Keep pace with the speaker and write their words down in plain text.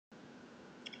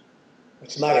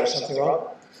What's the matter? Something wrong?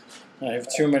 I have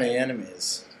too many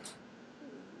enemies.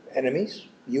 Enemies?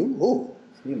 You? Who?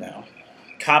 You know.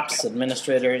 Cops,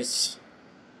 administrators,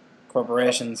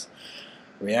 corporations,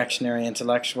 reactionary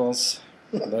intellectuals.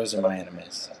 Those are my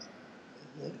enemies.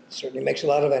 It certainly makes a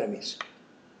lot of enemies.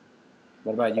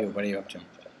 What about you? What are you up to?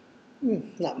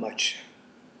 Not much.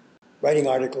 Writing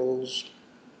articles,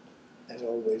 as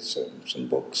always, some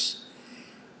books.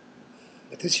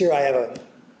 But this year I have a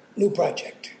new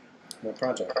project. What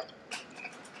project?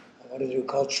 I want to do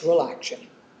cultural action.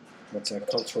 What's a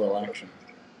cultural action?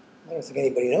 I don't think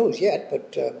anybody knows yet,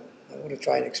 but I want to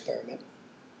try an experiment.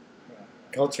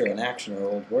 Culture and action are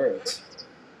old words.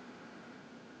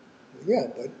 Yeah,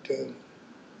 but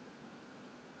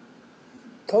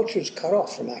culture's cut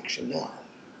off from action now.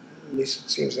 At least it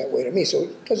seems that way to me, so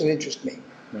it doesn't interest me.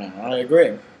 No, I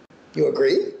agree. You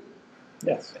agree?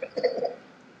 Yes.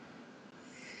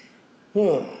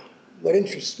 What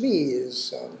interests me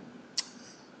is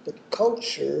that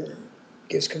culture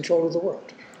gives control of the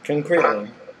world. Concretely,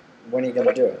 when are you going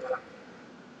to do it?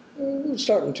 We'll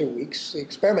start in 2 weeks. The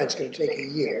experiment's going to take a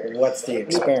year. What's the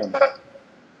experiment?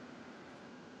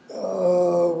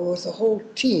 With the whole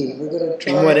team, we're going to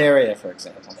try... In what area, for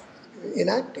example? In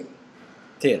acting.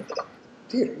 Theater.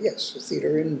 Theater, yes. A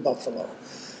theater in Buffalo.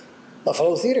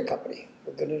 Buffalo Theater Company.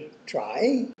 We're going to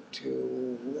try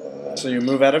to... So you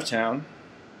move out of town?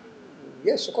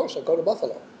 Yes, of course. I'll go to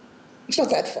Buffalo. It's not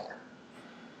that far.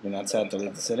 You're not sad to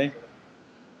leave the city?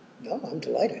 No, I'm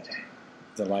delighted.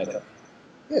 Delighted.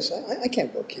 Yes, I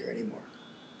can't work here anymore.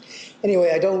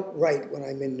 Anyway, I don't write when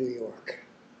I'm in New York.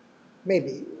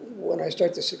 Maybe when I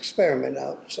start this experiment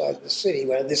outside the city,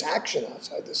 this action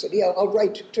outside the city, I'll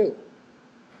write too.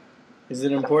 Is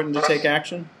it important to take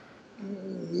action?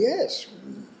 Yes,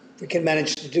 we can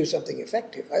manage to do something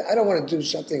effective. I don't want to do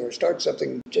something or start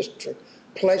something just for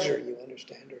pleasure, you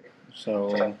understand, or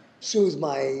So... soothe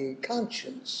my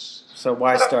conscience. So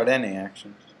why start any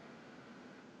action?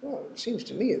 Well, it seems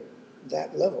to me at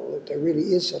that level that there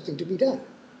really is something to be done.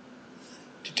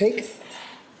 To take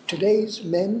today's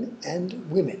men and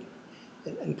women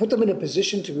and put them in a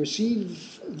position to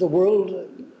receive the world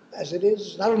as it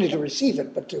is, not only to receive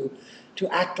it, but to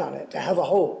act on it, to have a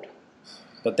hold.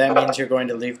 But that means you're going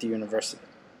to leave the university.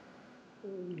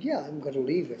 Yeah, I'm going to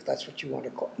leave if that's what you want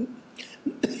to call it.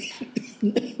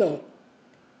 No.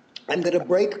 I'm going to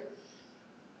break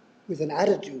with an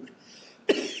attitude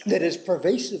that is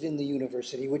pervasive in the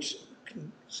university, which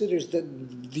considers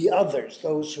the others,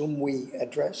 those whom we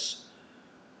address,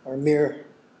 are mere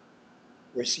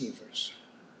receivers.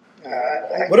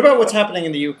 What about what's happening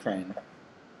in the Ukraine?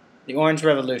 The Orange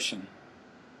Revolution.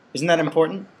 Isn't that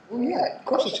important? Well, yeah, of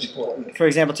course it's important. For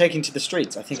example, taking to the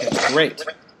streets. I think that's great.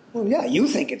 Well, yeah, you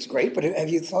think it's great, but have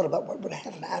you thought about what would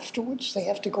happen afterwards? They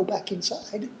have to go back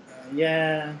inside.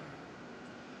 Yeah.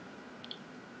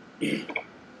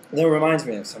 That reminds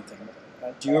me of something.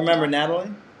 Do you remember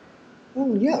Natalie?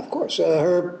 Oh, yeah, of course.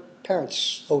 Her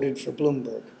parents voted for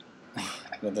Bloomberg.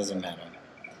 That doesn't matter.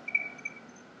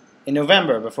 In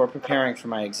November, before preparing for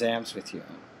my exams with you,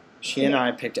 she and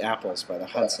I picked apples by the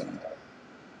Hudson.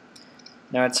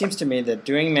 Now, it seems to me that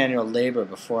doing manual labor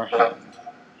beforehand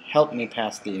helped me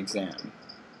pass the exam.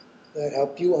 That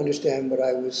helped you understand what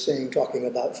I was saying, talking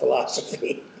about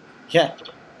philosophy. Yeah,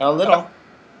 a little.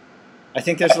 I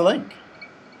think there's a link.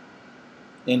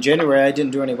 In January, I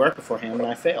didn't do any work beforehand, and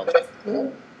I failed.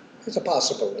 Well, there's a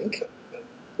possible link.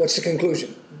 What's the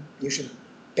conclusion? You should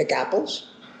pick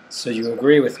apples? So you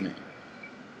agree with me?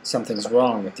 Something's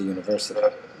wrong with the university.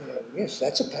 Yes,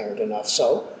 that's apparent enough.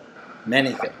 So?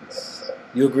 Many things.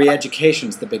 You agree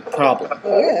education's the big problem.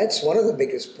 Oh, yeah, it's one of the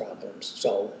biggest problems.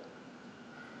 So?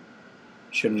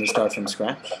 Shouldn't we start from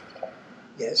scratch?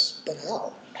 Yes, but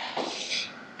how?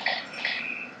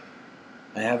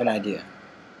 I have an idea.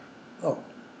 Oh,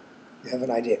 you have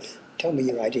an idea. Tell me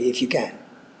your idea if you can.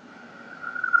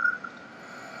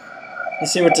 You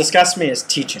see, what disgusts me is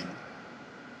teaching.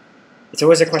 It's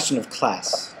always a question of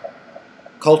class.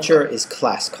 Culture is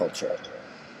class culture.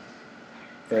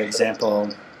 For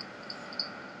example,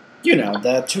 you know,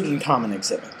 the Tutankhamun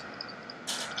exhibit.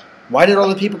 Why did all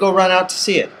the people go run out to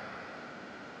see it?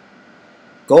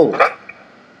 Gold.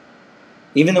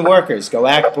 Even the workers go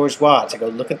act bourgeois to go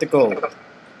look at the gold.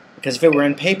 Because if it were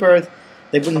in paper,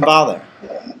 they wouldn't bother.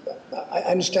 I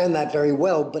understand that very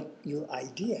well, but your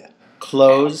idea...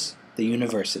 Close the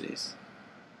universities.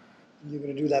 You're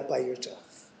going to do that by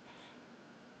yourself.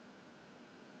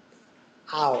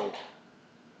 How?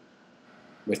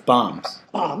 With bombs.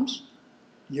 Bombs?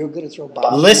 You're going to throw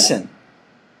bombs? Listen!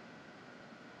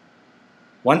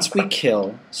 Once we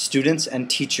kill students and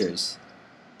teachers,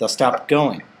 they'll stop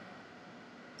going.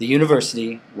 The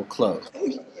university will close.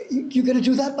 You're going to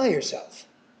do that by yourself?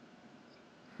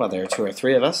 Well, there are 2 or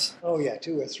 3 of us. Oh, yeah,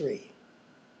 2 or 3.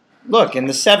 Look, in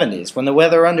the 70s, when the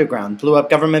Weather Underground blew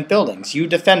up government buildings, you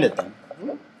defended them.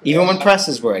 Even when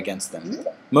presses were against them.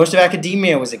 Most of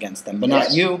academia was against them, but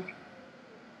not you.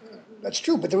 That's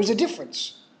true, but there was a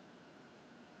difference.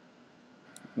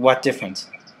 What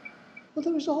difference? Well,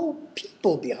 there was a whole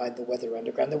people behind the Weather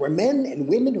Underground. There were men and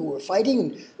women who were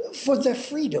fighting for their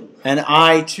freedom. And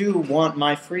I, too, want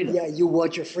my freedom. Yeah, you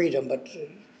want your freedom, but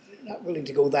not willing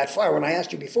to go that far. When I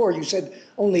asked you before, you said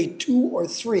only 2 or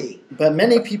 3. But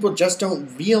many people just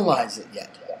don't realize it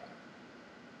yet.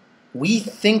 We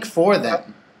think for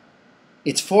them.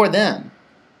 It's for them.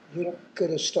 You're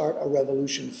going to start a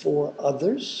revolution for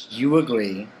others? You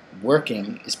agree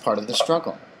working is part of the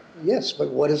struggle. Yes, but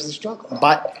what is the struggle?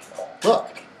 But, look,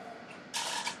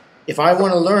 if I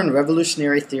want to learn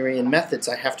revolutionary theory and methods,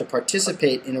 I have to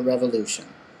participate in a revolution.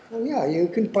 Well, yeah, you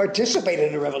can participate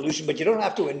in a revolution, but you don't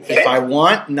have to invent. If I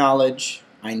want knowledge,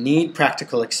 I need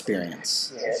practical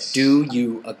experience. Yes. Do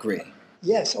you agree?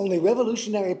 Yes, only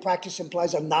revolutionary practice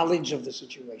implies a knowledge of the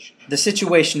situation. The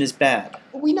situation is bad.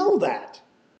 But we know that.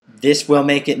 This will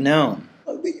make it known.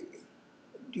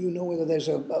 Do you know whether there's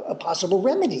a possible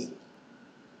remedy?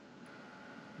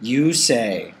 You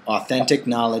say authentic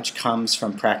knowledge comes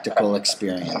from practical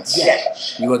experience.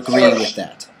 Yes. You agree with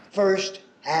that.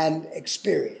 First-hand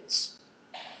experience.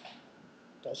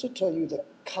 Does it tell you the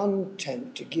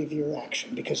content to give your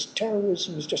action? Because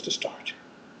terrorism is just a start.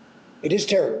 It is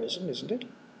terrorism, isn't it?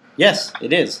 Yes,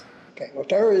 it is. Okay, well,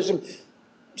 terrorism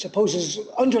supposes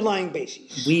underlying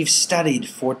bases. We've studied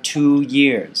for 2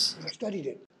 years. You've studied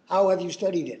it. How have you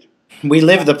studied it? We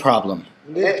live the problem.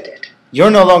 Lived it.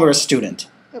 You're no longer a student.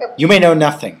 You may know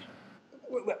nothing.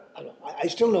 Well, I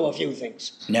still know a few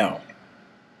things. No.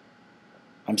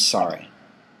 I'm sorry.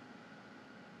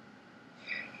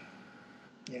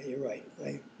 Yeah, you're right.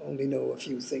 I only know a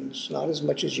few things. Not as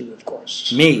much as you, of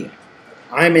course. Me.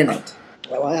 I'm in it.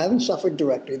 Well, I haven't suffered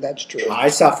directly, that's true. I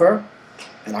suffer,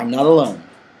 and I'm not alone.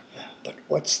 But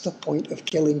what's the point of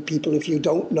killing people if you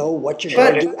don't know what you're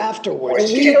going to do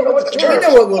afterwards? We know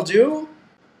what we'll do.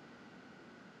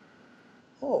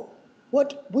 Oh,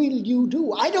 what will you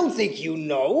do? I don't think you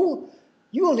know.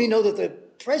 You only know that the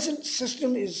present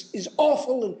system is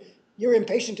awful and you're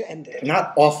impatient to end it.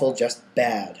 Not awful, just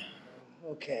bad.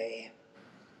 Okay.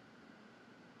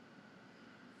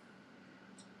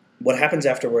 What happens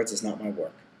afterwards is not my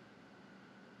work.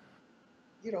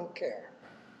 You don't care.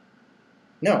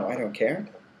 No, I don't care.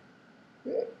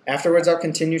 Afterwards, I'll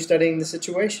continue studying the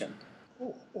situation.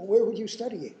 Oh, well, where would you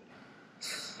study it?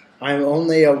 I'm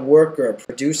only a worker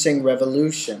producing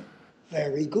revolution.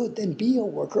 Very good. Then be a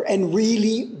worker and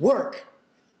really work.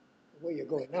 The way you're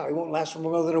going now, it won't last for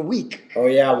more than a week. Oh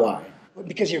yeah, why?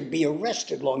 Because you'd be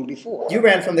arrested long before. You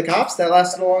ran from the cops. That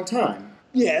lasted a long time.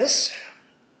 Yes.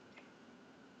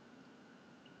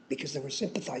 Because there were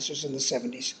sympathizers in the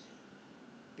 70s.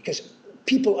 Because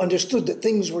people understood that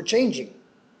things were changing.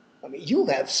 I mean, you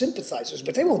have sympathizers,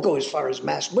 but they won't go as far as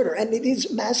mass murder, and it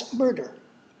is mass murder.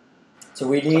 So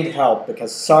we need help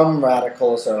because some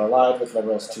radicals are allied with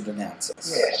liberals to denounce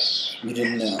us. Yes. You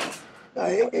didn't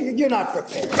know. You're not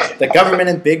prepared. The government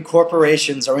and big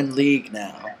corporations are in league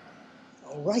now.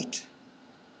 All right.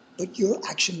 But your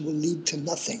action will lead to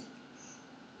nothing.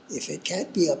 If it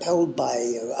can't be upheld by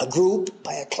a group,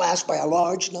 by a class, by a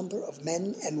large number of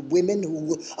men and women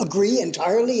who agree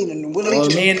entirely and willing Well,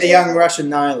 to... me and the young Russian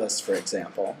nihilists, for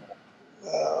example.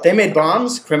 They made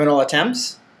bombs, criminal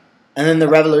attempts, and then the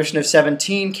Revolution of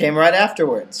 17 came right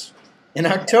afterwards, in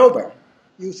October.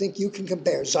 You think you can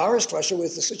compare Tsarist Russia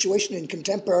with the situation in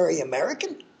contemporary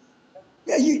American?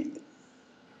 Yeah,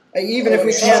 Even if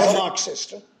we can't...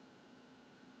 Marxist.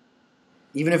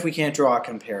 Even if we can't draw a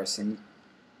comparison,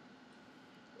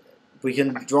 we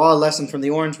can draw a lesson from the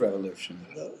Orange Revolution.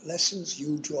 The lessons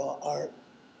you draw are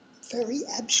very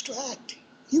abstract.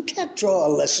 You can't draw a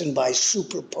lesson by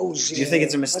superposing... Do you think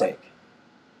it's a mistake?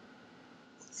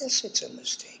 Yes, it's a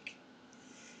mistake.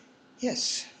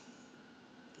 Yes.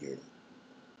 You're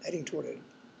heading toward a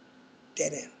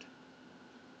dead end.